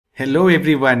Hello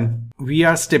everyone, we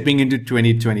are stepping into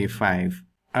 2025.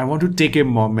 I want to take a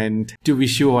moment to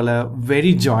wish you all a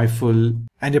very joyful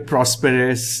and a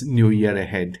prosperous new year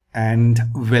ahead. And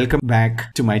welcome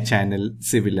back to my channel,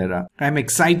 Civilera. I'm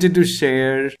excited to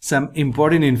share some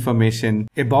important information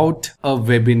about a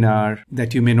webinar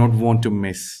that you may not want to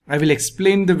miss. I will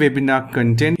explain the webinar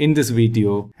content in this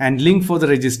video, and link for the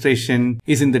registration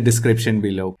is in the description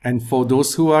below. And for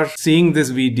those who are seeing this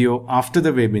video after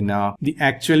the webinar, the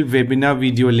actual webinar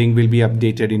video link will be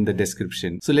updated in the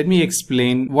description. So let me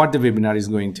explain what the webinar is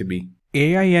going to be.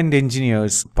 AI and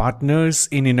engineers, partners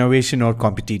in innovation or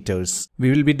competitors. We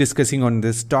will be discussing on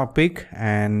this topic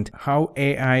and how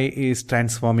AI is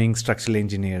transforming structural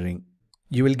engineering.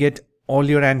 You will get all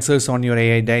your answers on your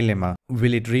AI dilemma.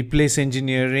 Will it replace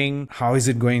engineering? How is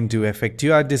it going to affect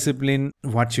your discipline?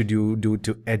 What should you do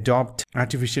to adopt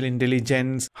artificial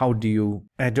intelligence? How do you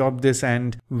adopt this,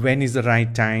 and when is the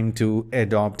right time to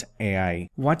adopt AI?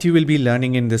 What you will be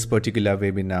learning in this particular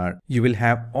webinar, you will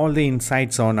have all the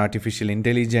insights on artificial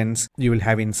intelligence. You will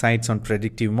have insights on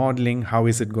predictive modeling. How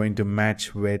is it going to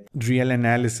match with real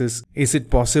analysis? Is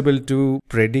it possible to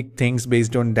predict things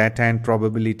based on data and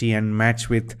probability and match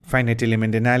with finite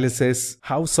element analysis?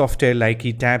 How software like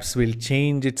ETABS will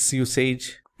change its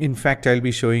usage? In fact, I'll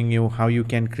be showing you how you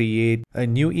can create a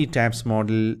new ETABS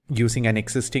model using an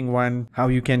existing one, how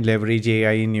you can leverage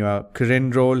AI in your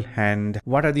current role, and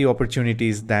what are the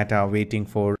opportunities that are waiting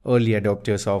for early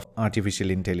adopters of artificial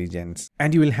intelligence.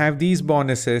 And you will have these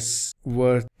bonuses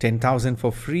worth 10,000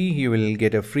 for free. You will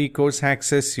get a free course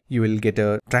access. You will get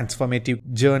a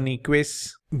transformative journey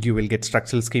quiz. You will get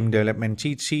structural scheme development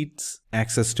cheat sheets,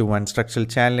 access to one structural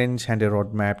challenge, and a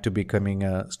roadmap to becoming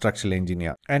a structural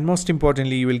engineer. And most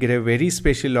importantly, you will get a very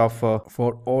special offer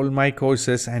for all my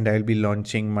courses, and I'll be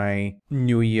launching my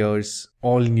New Year's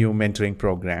all new mentoring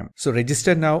program. So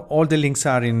register now. All the links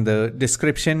are in the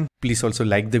description. Please also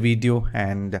like the video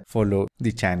and follow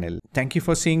the channel. Thank you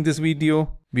for seeing this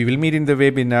video. We will meet in the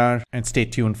webinar, and stay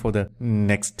tuned for the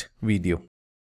next video.